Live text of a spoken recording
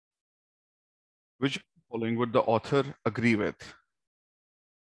Which following would the author agree with?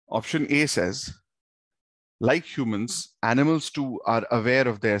 Option A says, like humans, animals too are aware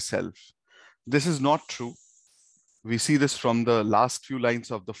of their self. This is not true. We see this from the last few lines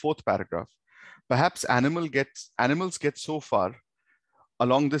of the fourth paragraph. Perhaps animals get so far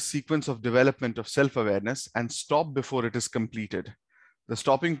along this sequence of development of self-awareness and stop before it is completed. The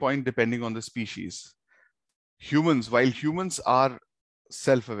stopping point depending on the species. While humans are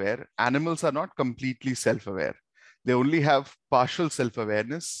self-aware, animals are not completely self-aware. They only have partial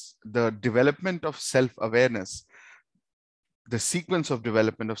self-awareness. The development of self-awareness, the sequence of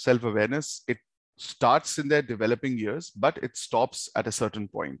development of self-awareness, it starts in their developing years, but it stops at a certain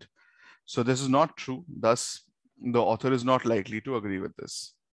point. So this is not true. Thus, the author is not likely to agree with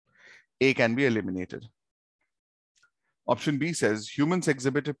this. A can be eliminated. Option B says humans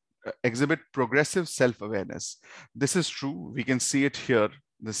exhibit progressive self-awareness. This is true. We can see it here,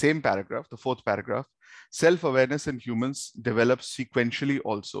 the same paragraph, the fourth paragraph. Self-awareness in humans develops sequentially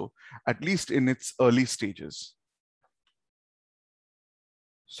also, at least in its early stages.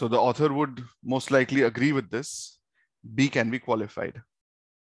 So the author would most likely agree with this. B can be qualified.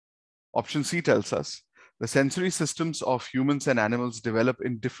 Option C tells us the sensory systems of humans and animals develop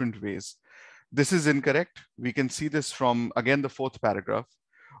in different ways. This is incorrect. We can see this from, again, the fourth paragraph.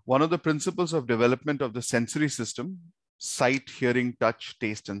 One of the principles of development of the sensory system, sight, hearing, touch,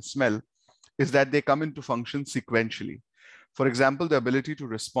 taste, and smell, is that they come into function sequentially. For example, the ability to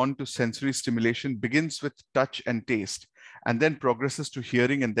respond to sensory stimulation begins with touch and taste, and then progresses to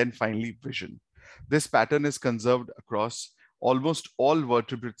hearing and then finally vision. This pattern is conserved across almost all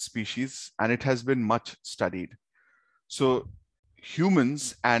vertebrate species, and it has been much studied. So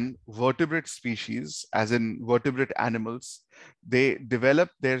humans and vertebrate species, as in vertebrate animals, they develop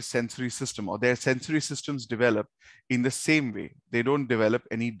their sensory system, or their sensory systems develop in the same way. They don't develop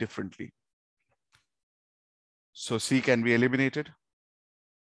any differently. So C can be eliminated.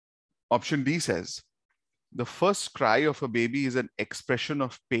 Option D says, the first cry of a baby is an expression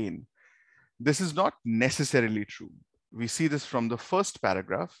of pain. This is not necessarily true. We see this from the first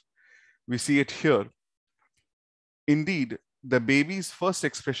paragraph. We see it here. Indeed, the baby's first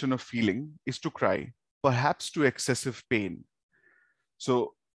expression of feeling is to cry, perhaps to excessive pain.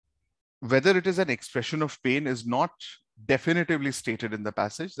 So whether it is an expression of pain is not definitively stated in the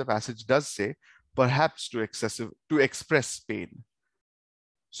passage. The passage does say perhaps to express pain.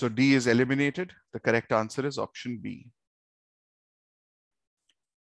 So D is eliminated. The correct answer is option B.